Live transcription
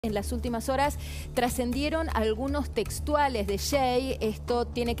En las últimas horas trascendieron algunos textuales de Jey. Esto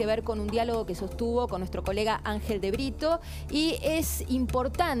tiene que ver con un diálogo que sostuvo con nuestro colega Ángel de Brito y es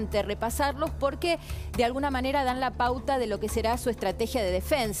importante repasarlos porque de alguna manera dan la pauta de lo que será su estrategia de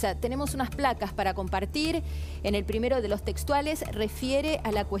defensa. Tenemos unas placas para compartir. En el primero de los textuales refiere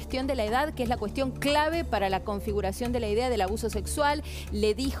a la cuestión de la edad, que es la cuestión clave para la configuración de la idea del abuso sexual.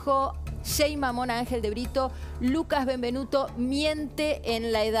 Le dijo Jey Mammon a Ángel de Brito: Lucas Benvenuto miente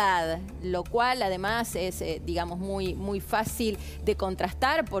en la edad, lo cual además es, digamos, muy fácil de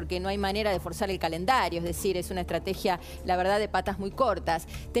contrastar porque no hay manera de forzar el calendario, es decir, es una estrategia, la verdad, de patas muy cortas.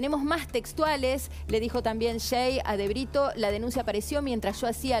 Tenemos más textuales, le dijo también Jey a de Brito: la denuncia apareció mientras yo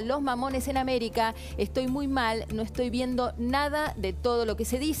hacía Los Mamones en América, estoy muy mal, no estoy viendo nada de todo lo que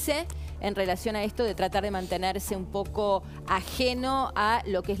se dice en relación a esto de tratar de mantenerse un poco ajeno a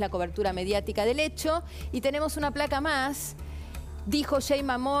lo que es la cobertura mediática del hecho. Y tenemos una placa más. Dijo Jey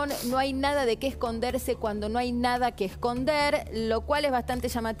Mammon: no hay nada de qué esconderse cuando no hay nada que esconder, lo cual es bastante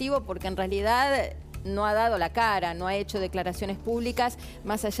llamativo porque en realidad no ha dado la cara, no ha hecho declaraciones públicas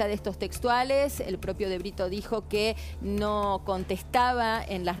más allá de estos textuales. El propio de Brito dijo que no contestaba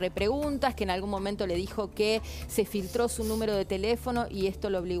en las repreguntas, que en algún momento le dijo que se filtró su número de teléfono y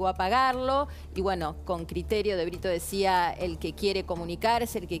esto lo obligó a pagarlo. Y bueno, con criterio, de Brito decía: el que quiere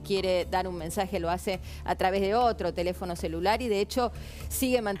comunicarse, el que quiere dar un mensaje lo hace a través de otro teléfono celular y de hecho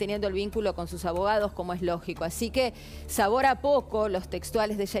sigue manteniendo el vínculo con sus abogados, como es lógico. Así que sabor a poco los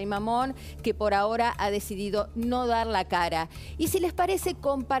textuales de Jey Mammon, que por ahora ha decidido no dar la cara. Y si les parece,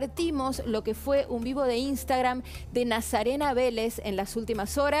 compartimos lo que fue un vivo de Instagram de Nazarena Vélez en las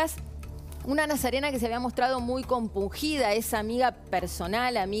últimas horas. Una Nazarena que se había mostrado muy compungida, es amiga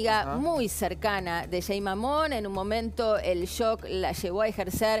personal, amiga muy cercana de Jey Mammon. En un momento el shock la llevó a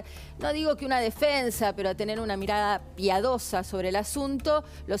ejercer, no digo que una defensa, pero a tener una mirada piadosa sobre el asunto.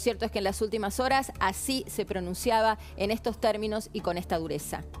 Lo cierto es que en las últimas horas así se pronunciaba en estos términos y con esta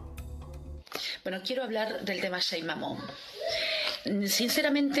dureza. Bueno, quiero hablar del tema Jey Mammon.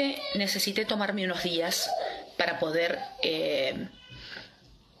 Sinceramente, necesité tomarme unos días para poder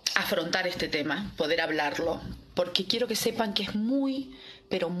afrontar este tema, poder hablarlo, porque quiero que sepan que es muy,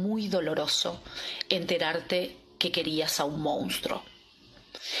 pero muy doloroso enterarte que querías a un monstruo,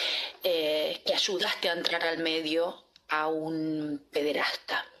 que ayudaste a entrar al medio a un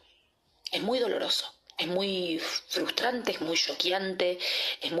pederasta. Es muy doloroso. Es muy frustrante, es muy choqueante,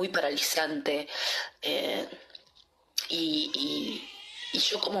 es muy paralizante. Y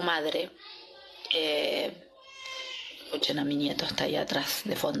yo como madre, escuchen a mi nieto, está ahí atrás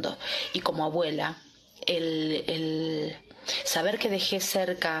de fondo, y como abuela, el saber que dejé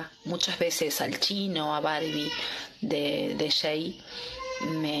cerca muchas veces al chino, a Barbie de Jey,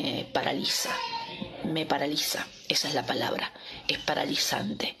 me paraliza. Me paraliza, esa es la palabra, es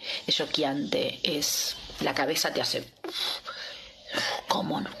paralizante, es choqueante, es... la cabeza te hace...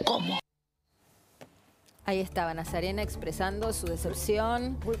 ¿Cómo? ¿Cómo? Ahí estaba Nazarena expresando su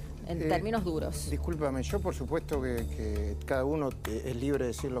decepción en términos duros. Discúlpame, yo por supuesto que cada uno es libre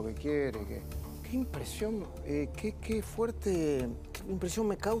de decir lo que quiere. Qué impresión, qué fuerte, qué impresión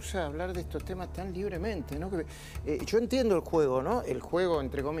me causa hablar de estos temas tan libremente, ¿no? Yo entiendo el juego, ¿no? El juego,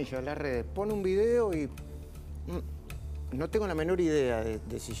 entre comillas, las redes. Pone un video y no tengo la menor idea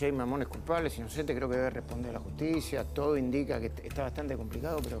de si Jey Mammon es culpable, si inocente. Creo que debe responder a la justicia. Todo indica que está bastante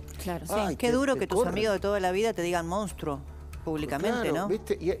complicado, pero... Claro, sí. Ay, qué duro que tus amigos de toda la vida te digan monstruo públicamente, claro, ¿no?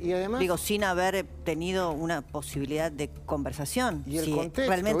 ¿viste? Y además... Digo, sin haber tenido una posibilidad de conversación. Y el si contexto,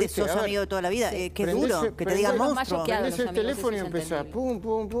 realmente ¿viste? sos amigo de toda la vida, sí. qué duro que te digan monstruo. Prendés el teléfono y empezás, pum,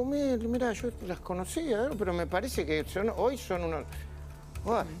 mira, yo las conocía, ¿no? Pero me parece que hoy son unos...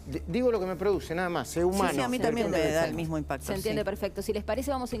 digo lo que me produce, nada más, es humano. Sí, a mí también me da el mismo impacto. Se entiende perfecto. Si les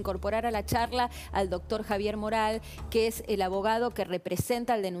parece, vamos a incorporar a la charla al doctor Javier Moral, que es el abogado que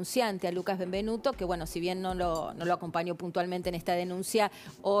representa al denunciante, a Lucas Benvenuto, que bueno, si bien no lo acompañó puntualmente en esta denuncia,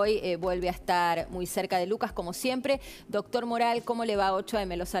 hoy vuelve a estar muy cerca de Lucas, como siempre. Doctor Moral, ¿cómo le va?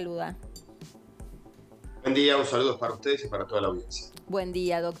 8AM lo saluda. Buen día, un saludo para ustedes y para toda la audiencia. Buen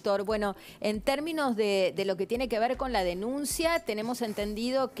día, doctor. Bueno, en términos de lo que tiene que ver con la denuncia, tenemos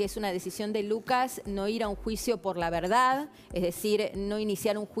entendido que es una decisión de Lucas no ir a un juicio por la verdad, es decir, no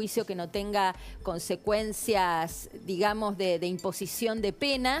iniciar un juicio que no tenga consecuencias, digamos, de imposición de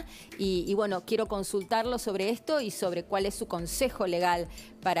pena. Y bueno, quiero consultarlo sobre esto y sobre cuál es su consejo legal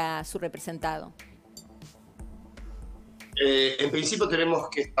para su representado. En principio tenemos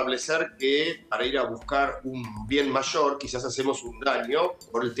que establecer que para ir a buscar un bien mayor quizás hacemos un daño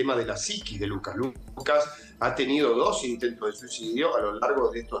por el tema de la psiquis de Lucas. Lucas ha tenido 2 intentos de suicidio a lo largo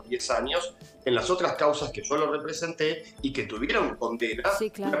de estos 10 años en las otras causas que yo lo representé y que tuvieron condena,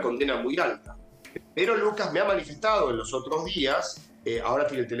 Sí, claro. una condena muy alta. Pero Lucas me ha manifestado en los otros días, ahora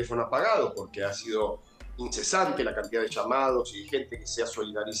tiene el teléfono apagado porque ha sido incesante la cantidad de llamados y de gente que se ha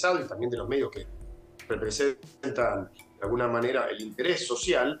solidarizado y también de los medios que representan de alguna manera el interés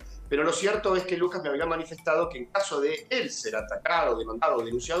social, pero lo cierto es que Lucas me había manifestado que en caso de él ser atacado, demandado o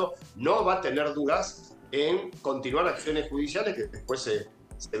denunciado, no va a tener dudas en continuar acciones judiciales, que después se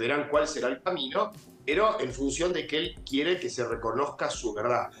verán cuál será el camino, pero en función de que él quiere que se reconozca su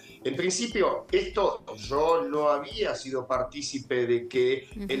verdad. En principio, esto yo no había sido partícipe de que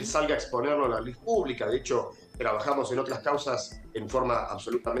él salga a exponerlo a la luz pública. De hecho, trabajamos en otras causas en forma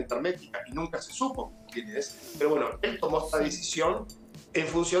absolutamente hermética y nunca se supo quién es. Pero bueno, él tomó esta decisión en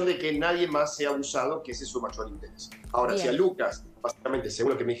función de que nadie más sea abusado, que ese es su mayor interés. Ahora, Bien. si a Lucas, básicamente,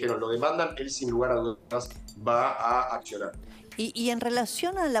 según lo que me dijeron, lo demandan, él sin lugar a dudas va a accionar. Y en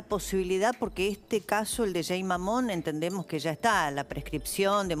relación a la posibilidad, porque este caso, el de Jey Mammon, entendemos que ya está la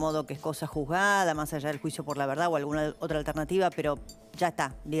prescripción, de modo que es cosa juzgada, más allá del juicio por la verdad o alguna otra alternativa, pero ya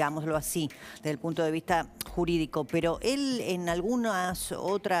está, digámoslo así, desde el punto de vista jurídico. Pero él en algunas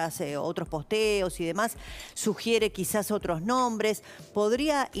otros posteos y demás sugiere quizás otros nombres.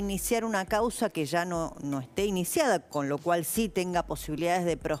 ¿Podría iniciar una causa que ya no esté iniciada, con lo cual sí tenga posibilidades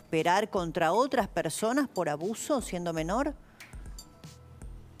de prosperar contra otras personas por abuso siendo menor?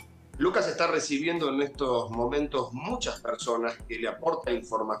 Lucas está recibiendo en estos momentos muchas personas que le aportan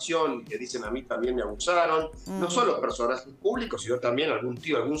información y que dicen a mí también me abusaron. No solo personajes públicos, sino también algún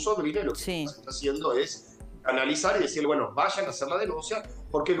tío, algún sobrino. Y lo que Lucas está haciendo es analizar y decir, bueno, vayan a hacer la denuncia,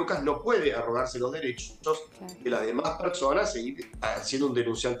 porque Lucas no puede arrogarse los derechos de las demás personas e ir siendo un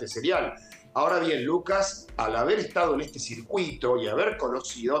denunciante serial. Ahora bien, Lucas, al haber estado en este circuito y haber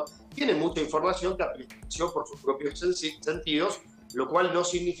conocido, tiene mucha información que apreció por sus propios sentidos, lo cual no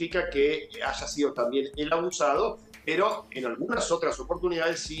significa que haya sido también el abusado, pero en algunas otras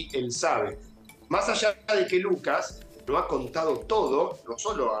oportunidades sí él sabe. Más allá de que Lucas lo ha contado todo, no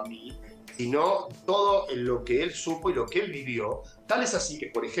solo a mí, sino todo en lo que él supo y lo que él vivió. Tal es así que,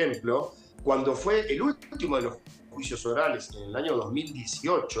 por ejemplo, cuando fue el último de los juicios orales en el año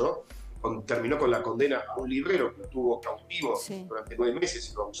 2018, terminó con la condena a un librero que lo tuvo cautivo durante 9 meses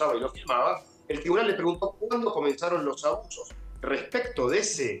y lo abusaba y lo filmaba, el tribunal le preguntó cuándo comenzaron los abusos. Respecto de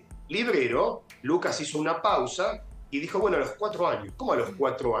ese librero, Lucas hizo una pausa y dijo, bueno, a los 4 años. ¿Cómo a los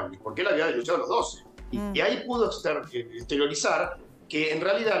 4 años? Porque él había denunciado a los 12. Y ahí pudo exteriorizar que en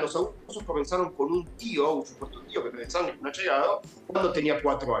realidad los abusos comenzaron con un tío, un supuesto tío que pensaban que no ha llegado, cuando tenía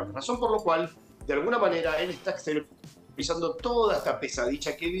 4 años. Razón por lo cual, de alguna manera, él está exteriorizando toda esta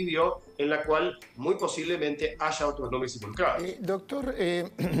pesadilla que vivió, en la cual muy posiblemente haya otros nombres involucrados. Doctor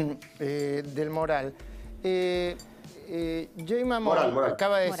del Moral, Jey Mammon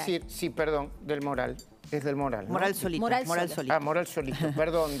acaba de decir, sí, perdón, del Moral, es del Moral, ¿no? Moral solito. Ah, Moral solito,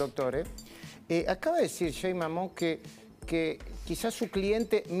 perdón, doctor. Acaba de decir Jey Mammon que quizás su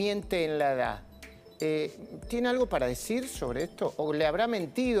cliente miente en la edad. ¿Tiene algo para decir sobre esto? ¿O le habrá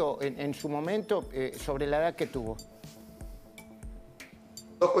mentido en su momento sobre la edad que tuvo?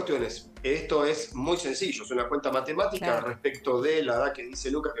 2 cuestiones. Esto es muy sencillo, es una cuenta matemática respecto de la edad que dice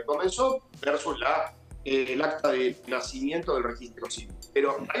Lucas que comenzó versus el acta de nacimiento del registro civil.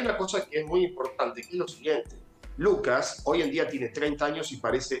 Pero hay una cosa que es muy importante, que es lo siguiente. Lucas hoy en día tiene 30 años y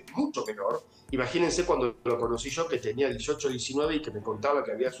parece mucho menor. Imagínense cuando lo conocí yo, que tenía 18, 19 y que me contaba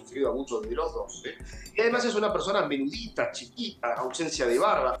que había sufrido abuso desde los 12. Y además es una persona menudita, chiquita, ausencia de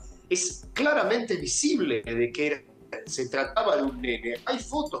barba. Es claramente visible de que se trataba de un nene. Hay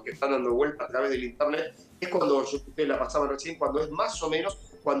fotos que están dando vuelta a través del internet. Es cuando ustedes la pasaban recién, cuando es más o menos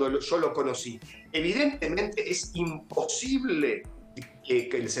cuando yo lo conocí. Evidentemente es imposible que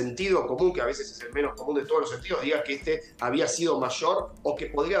el sentido común, que a veces es el menos común de todos los sentidos, diga que este había sido mayor o que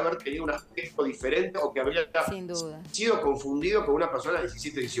podría haber tenido un aspecto diferente o que habría sido confundido con una persona de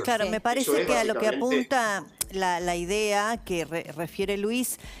 17, 18. Claro, me parece que a lo que apunta la idea que refiere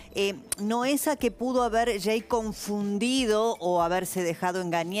Luis, no es a que pudo haber Jey confundido o haberse dejado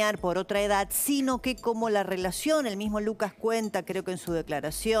engañar por otra edad, sino que como la relación, el mismo Lucas cuenta, creo que en su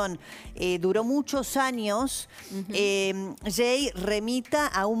declaración, duró muchos años, Jey remita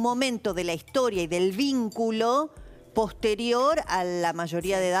a un momento de la historia y del vínculo posterior a la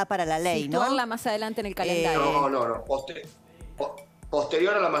mayoría de edad para la ley, ¿no? Situarla más adelante en el calendario. No.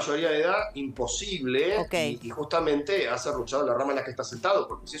 Posterior a la mayoría de edad, imposible, Okay. y justamente ha serruchado la rama en la que está sentado,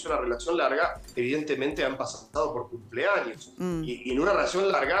 porque si es una relación larga, evidentemente han pasado por cumpleaños. Y en una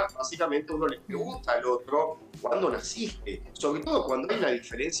relación larga, básicamente uno le pregunta al otro cuándo naciste, sobre todo cuando hay una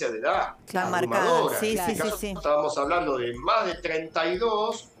diferencia de edad abrumadora. Sí, En este caso, estábamos hablando de más de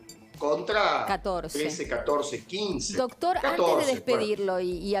 32 contra 14. 13, 14, 15. Doctor, 14, antes de despedirlo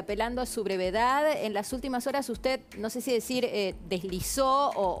y apelando a su brevedad, en las últimas horas usted, no sé si decir, deslizó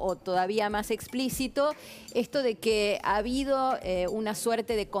o todavía más explícito, esto de que ha habido una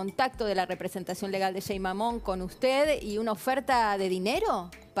suerte de contacto de la representación legal de Jey Mammon con usted y una oferta de dinero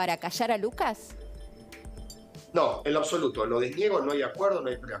para callar a Lucas. No, en lo absoluto, lo desniego, no hay acuerdo, no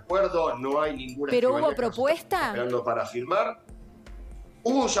hay preacuerdo, no hay ninguna... ¿Pero hubo propuesta? Esperando para firmar.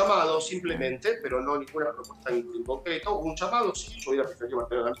 Hubo un llamado simplemente, pero no ninguna propuesta en concreto. Hubo un llamado, sí, yo hubiera preferido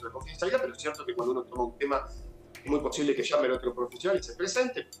mantener el ámbito de confidencialidad, pero es cierto que cuando uno toma un tema es muy posible que llame al otro profesional y se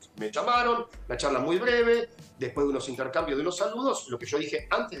presente. Me llamaron, la charla muy breve, después de unos intercambios de unos saludos, lo que yo dije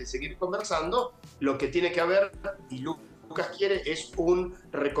antes de seguir conversando, lo que tiene que haber, y Lucas quiere, es un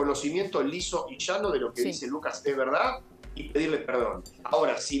reconocimiento liso y llano de lo que dice Lucas es verdad y pedirle perdón.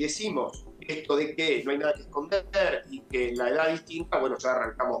 Ahora, si decimos esto de que no hay nada que esconder y que la edad es distinta, bueno, ya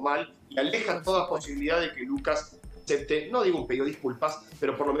arrancamos mal y alejan toda posibilidad de que Lucas acepte, no digo un pedido de disculpas,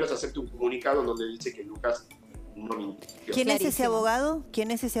 pero por lo menos acepte un comunicado donde dice que Lucas no mintió. ¿Quién es ese abogado?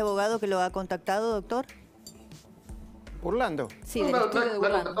 ¿Quién es ese abogado que lo ha contactado, doctor? Burlando. Sí, me del ha estudio de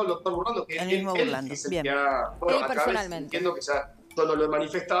Burlando. contactado el doctor Burlando, que El mismo Burlando. es el Bien. que ha... Bueno, Él acá personalmente. entiendo que ya yo no lo he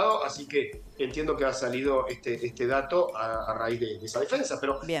manifestado, así que entiendo que ha salido este dato a raíz de esa defensa,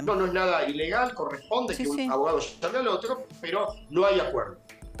 pero no es nada ilegal, corresponde que un abogado llame al otro, pero no hay acuerdo.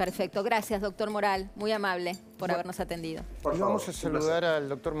 Perfecto, gracias doctor Moral, muy amable por habernos atendido. Y vamos a saludar al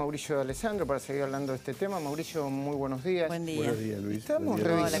doctor Mauricio de Alessandro para seguir hablando de este tema. Mauricio, muy buenos días. Buen día. Buenos días, Luis. Estamos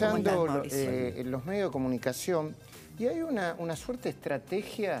revisando los medios de comunicación y hay una suerte de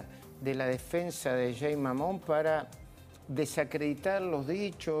estrategia de la defensa de Jey Mammon para desacreditar los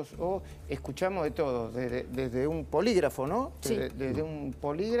dichos, o escuchamos de todo, desde un polígrafo, ¿no? Sí. Desde un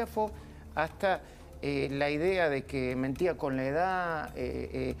polígrafo hasta la idea de que mentía con la edad.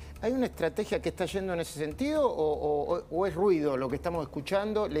 ¿Hay una estrategia que está yendo en ese sentido o es ruido lo que estamos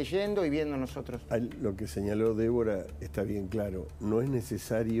escuchando, leyendo y viendo nosotros? Lo que señaló Débora está bien claro. No es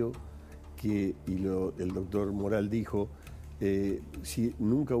necesario que, el doctor Moral dijo, si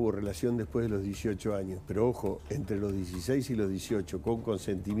nunca hubo relación después de los 18 años, pero ojo, entre los 16 y los 18 con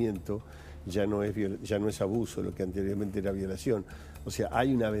consentimiento ya no es abuso, lo que anteriormente era violación. O sea,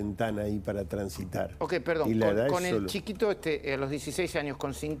 hay una ventana ahí para transitar. Ok, perdón, y la con el chiquito a los 16 años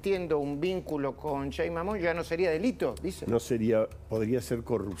consintiendo un vínculo con Jey Mammon ya no sería delito, dice. No sería, podría ser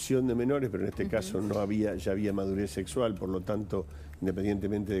corrupción de menores, pero en este caso ya había madurez sexual, por lo tanto,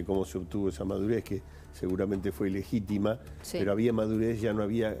 independientemente de cómo se obtuvo esa madurez, que seguramente fue ilegítima, pero había madurez, ya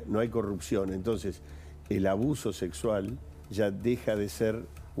no hay corrupción. Entonces, el abuso sexual ya deja de ser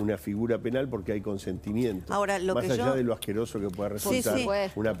una figura penal porque hay consentimiento. Ahora, más allá de lo asqueroso que pueda resultar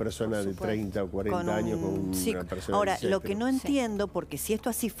una persona de 30 o 40 años con una persona Ahora, de 16, lo que no entiendo, porque si esto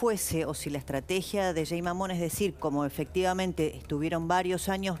así fuese, o si la estrategia de Jey Mammon es decir, como efectivamente estuvieron varios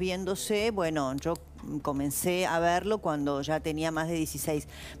años viéndose, bueno, yo comencé a verlo cuando ya tenía más de 16.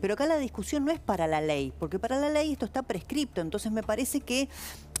 Pero acá la discusión no es para la ley, porque para la ley esto está prescripto. Entonces me parece que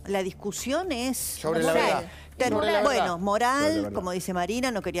la discusión es sobre la verdad. Bueno, moral, como dice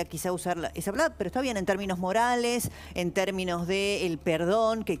Marina, no quería quizá usar esa palabra, pero está bien en términos morales, en términos del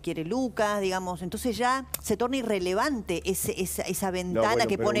perdón que quiere Lucas, digamos. Entonces ya se torna irrelevante esa ventana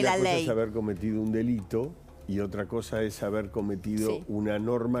que pone la ley. Una cosa es haber cometido un delito y otra cosa es haber cometido una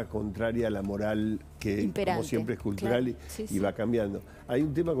norma contraria a la moral que, como siempre, es cultural y va cambiando. Hay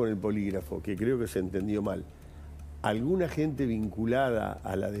un tema con el polígrafo que creo que se entendió mal. Alguna gente vinculada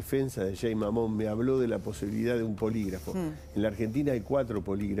a la defensa de Jey Mammon me habló de la posibilidad de un polígrafo. En la Argentina hay 4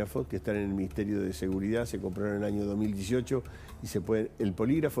 polígrafos que están en el Ministerio de Seguridad, se compraron en el año 2018 y se pueden. El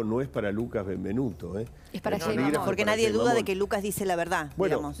polígrafo no es para Lucas Benvenuto. Es para Jey Mammon. Porque nadie duda de que Lucas dice la verdad.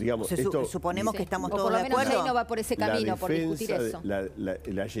 Bueno, digamos suponemos que estamos todos de acuerdo. O por lo menos Jey no va por ese camino, por discutir eso.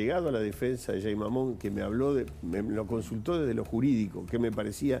 El allegado a la defensa de Jey Mammon que me habló, me lo consultó desde lo jurídico, que me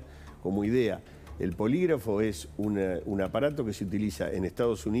parecía como idea. El polígrafo es un aparato que se utiliza en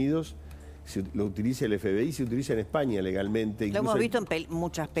Estados Unidos, lo utiliza el FBI, se utiliza en España legalmente. Lo hemos visto en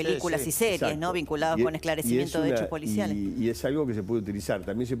muchas películas y series, ¿no? Vinculados con esclarecimiento de hechos policiales. Y es algo que se puede utilizar.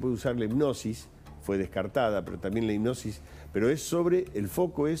 También se puede usar la hipnosis fue descartada, pero también la hipnosis, pero es sobre, el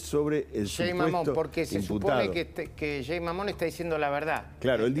foco es sobre el Jey Mammon, porque se imputado. supone que Jey Mammon está diciendo la verdad.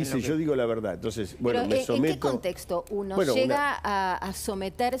 Claro, él dice, yo digo la verdad. Entonces, bueno, pero me someto... ¿en qué contexto uno llega a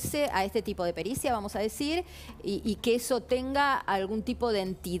someterse a este tipo de pericia, vamos a decir, y que eso tenga algún tipo de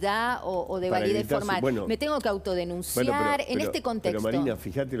entidad o de validez formal? Bueno, me tengo que autodenunciar en este contexto. Pero Marina,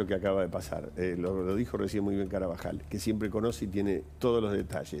 fíjate lo que acaba de pasar. Lo dijo recién muy bien Carabajal, que siempre conoce y tiene todos los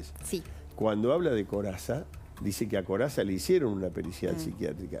detalles. Sí. Cuando habla de Corazza, dice que a Corazza le hicieron una pericial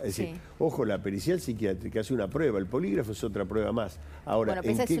psiquiátrica. Es decir, ojo, la pericial psiquiátrica es una prueba, el polígrafo es otra prueba más. Ahora, bueno,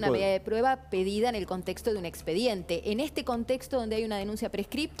 pero esa es una medida de prueba pedida en el contexto de un expediente. En este contexto donde hay una denuncia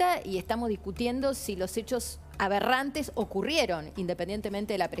prescripta y estamos discutiendo si los hechos aberrantes ocurrieron,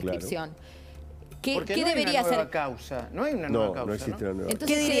 independientemente de la prescripción. Claro. ¿Qué debería hacer? Causa. No hay una nueva causa. No existe una nueva.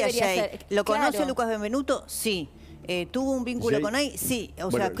 Entonces, ¿qué diría Jey? ¿Lo conoce claro. Lucas Benvenuto? Sí. ¿Tuvo un vínculo con ahí? Sí.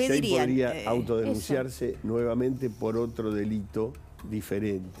 O sea, ¿qué Jey dirían? podría autodenunciarse nuevamente por otro delito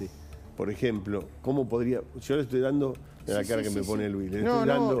diferente. Por ejemplo, ¿cómo podría...? Yo le estoy dando... la cara que me pone Luis. Le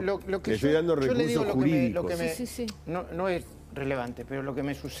estoy dando recursos jurídicos. No es relevante, pero lo que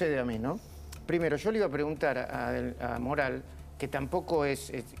me sucede a mí, ¿no? Primero, yo le iba a preguntar a Moral, que tampoco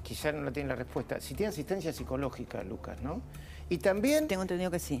quizás no la tiene la respuesta, si tiene asistencia psicológica, Lucas, ¿no? Y también... Tengo entendido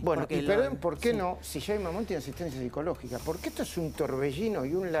que sí. Bueno, y perdón, ¿por qué no? Si Jey Mammon tiene asistencia psicológica, porque esto es un torbellino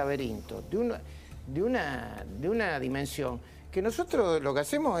y un laberinto de una dimensión que nosotros lo que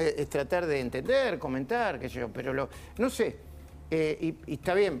hacemos es tratar de entender, comentar, qué sé yo, pero no sé. Y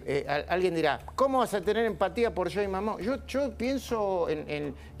está bien, alguien dirá, ¿cómo vas a tener empatía por Jey Mammon? Yo pienso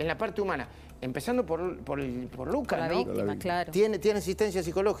en la parte humana. Empezando por Lucas, la ¿no? víctima, claro. Tiene asistencia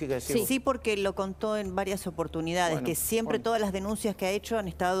psicológica. Sí, porque lo contó en varias oportunidades, que siempre todas las denuncias que ha hecho han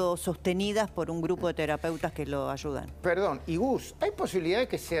estado sostenidas por un grupo de terapeutas que lo ayudan. Perdón, y Gus, ¿hay posibilidad de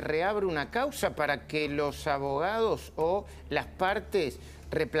que se reabra una causa para que los abogados o las partes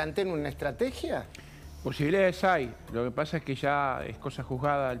replanteen una estrategia? Posibilidades hay, lo que pasa es que ya es cosa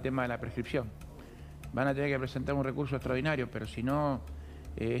juzgada el tema de la prescripción. Van a tener que presentar un recurso extraordinario, pero si no...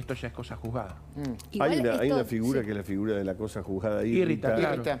 esto ya es cosa juzgada. Hay una figura que es la figura de la cosa juzgada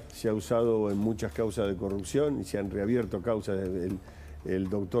irrita. Se ha usado en muchas causas de corrupción y se han reabierto causas. El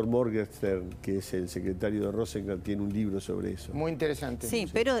doctor Morgenstern, que es el secretario de Rosenkrantz, tiene un libro sobre eso. Muy interesante. Sí,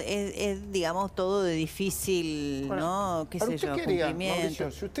 pero es digamos, todo de difícil, ¿no? ¿Qué sé yo?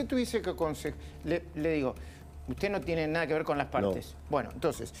 Cumplimiento. Si usted tuviese que aconsejar, le digo, usted no tiene nada que ver con las partes. No. Bueno,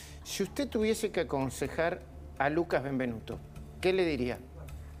 entonces, si usted tuviese que aconsejar a Lucas Benvenuto, ¿qué le diría?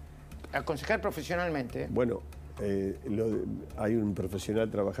 Aconsejar profesionalmente. Bueno, hay un profesional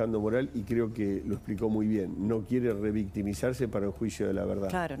trabajando moral y creo que lo explicó muy bien. No quiere revictimizarse para el juicio de la verdad.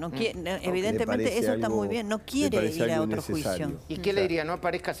 Claro, evidentemente eso está muy bien. No quiere ir a otro juicio. ¿Y qué le diría? ¿No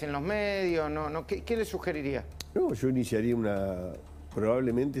aparezcas en los medios? ¿Qué le sugeriría? No, yo iniciaría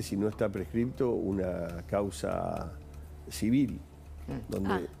probablemente, si no está prescripto, una causa civil.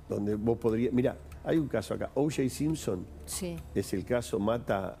 Donde vos podrías... Mirá, hay un caso acá, O.J. Simpson, es el caso,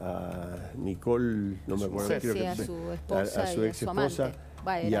 mata a Nicole, no me acuerdo, a su ex esposa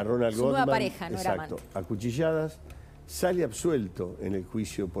y a Ronald Goldman, nueva pareja, no era amante. Acuchilladas, sale absuelto en el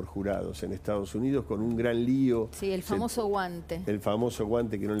juicio por jurados en Estados Unidos con un gran lío. Sí, el famoso guante. El famoso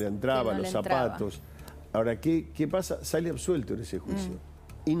guante que no le entraba, los zapatos. Ahora, ¿qué pasa? Sale absuelto en ese juicio,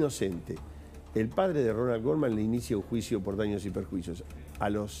 inocente. El padre de Ronald Goldman le inicia un juicio por daños y perjuicios. A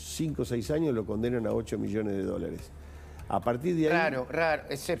los 5 o 6 años lo condenan a $8 millones. A partir de ahí... Raro,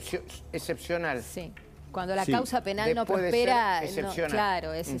 excepcional. Sí. Cuando la causa penal no prospera, es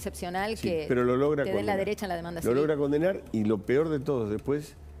excepcional que pero lo logra te den la derecha en la demanda civil. Lo logra condenar y lo peor de todo,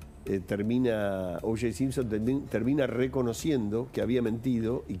 después O.J. Simpson termina reconociendo que había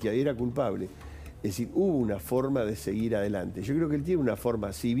mentido y que era culpable. Es decir, hubo una forma de seguir adelante. Yo creo que él tiene una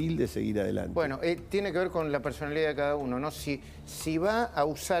forma civil de seguir adelante. Bueno, tiene que ver con la personalidad de cada uno, ¿no? Si va a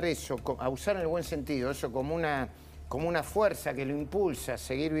usar eso, a usar en el buen sentido, eso como una fuerza que lo impulsa a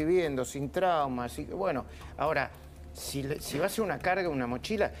seguir viviendo sin traumas. Bueno, ahora, si va a ser una carga, una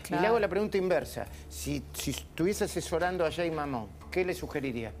mochila, y le hago la pregunta inversa. Si estuviese asesorando a Jey Mammon, ¿qué le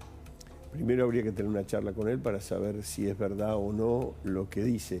sugeriría? Primero habría que tener una charla con él para saber si es verdad o no lo que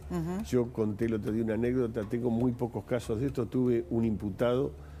dice. Yo conté el otro día una anécdota, tengo muy pocos casos de esto. Tuve un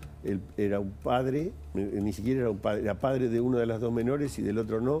imputado, era un padre, ni siquiera era un padre, era padre de uno de las dos menores y del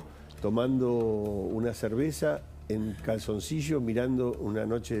otro no, tomando una cerveza en calzoncillo, mirando una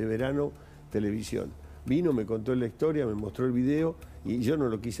noche de verano televisión. Vino, me contó la historia, me mostró el video y yo no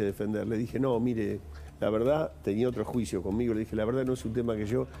lo quise defender. Le dije, no, mire, La verdad, tenía otro juicio conmigo, le dije, la verdad no es un tema que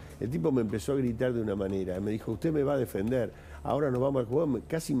yo... El tipo me empezó a gritar de una manera, me dijo, usted me va a defender, ahora nos vamos al juzgado,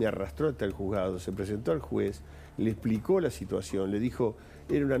 casi me arrastró hasta el juzgado, se presentó al juez, le explicó la situación, le dijo,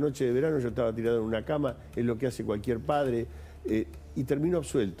 era una noche de verano, yo estaba tirado en una cama, es lo que hace cualquier padre, y terminó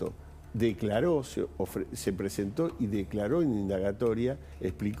absuelto. Declaró, se presentó y declaró en indagatoria,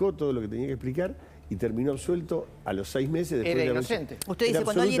 explicó todo lo que tenía que explicar, y terminó absuelto a los 6 meses después Era de inocente. Usted dice,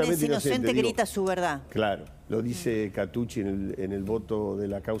 cuando alguien es inocente, grita su verdad. Claro, lo dice Catucci en el voto de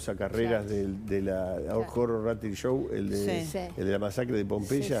la causa Carreras de la Horror Reality Show, el de la masacre de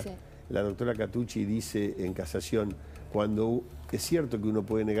Pompeya. La doctora Catucci dice en casación, cuando es cierto que uno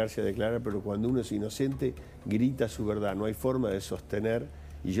puede negarse a declarar, pero cuando uno es inocente, grita su verdad, no hay forma de sostener,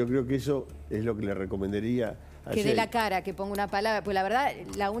 y yo creo que eso es lo que le recomendaría a que Jey. dé la cara, que ponga una palabra, pues la verdad,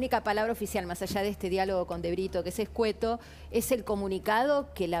 la única palabra oficial, más allá de este diálogo con De Brito, que es escueto, es el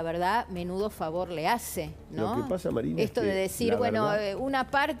comunicado que la verdad menudo favor le hace, ¿no? Lo que pasa, Marina, esto es que de decir, bueno, verdad... una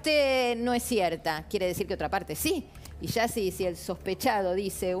parte no es cierta, quiere decir que otra parte sí. Y ya si el sospechado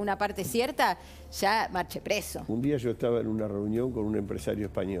dice una parte cierta, ya marche preso. Un día yo estaba en una reunión con un empresario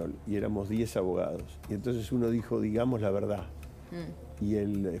español y éramos 10 abogados. Y entonces uno dijo, digamos la verdad. Y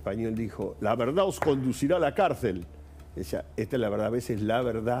el español dijo, la verdad os conducirá a la cárcel. Esta es la verdad, a veces la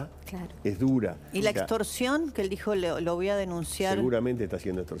verdad es dura. ¿Y la extorsión? Que él dijo, lo voy a denunciar. Seguramente está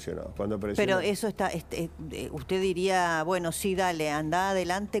siendo extorsionado. Pero eso está, usted diría, bueno, sí, dale, anda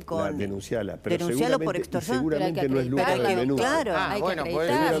adelante con... Denunciala. Denuncialo por extorsión. Seguramente no es Lucas Benvenuto. Claro.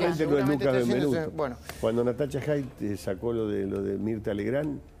 Seguramente no es Lucas Benvenuto. Bueno. Cuando Natacha Haidt sacó lo de Mirta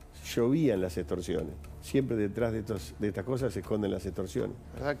Legrand, llovían las extorsiones. Siempre detrás de estas cosas se esconden las extorsiones.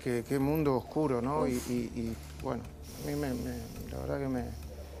 ¿Verdad? Qué mundo oscuro, ¿no? Y bueno, a mí la verdad que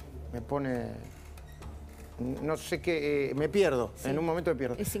me pone... No sé qué... me pierdo. En un momento me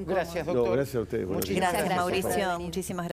pierdo. Es incómodo. Gracias, doctor. No, gracias a ustedes. Gracias, Mauricio. Muchísimas gracias.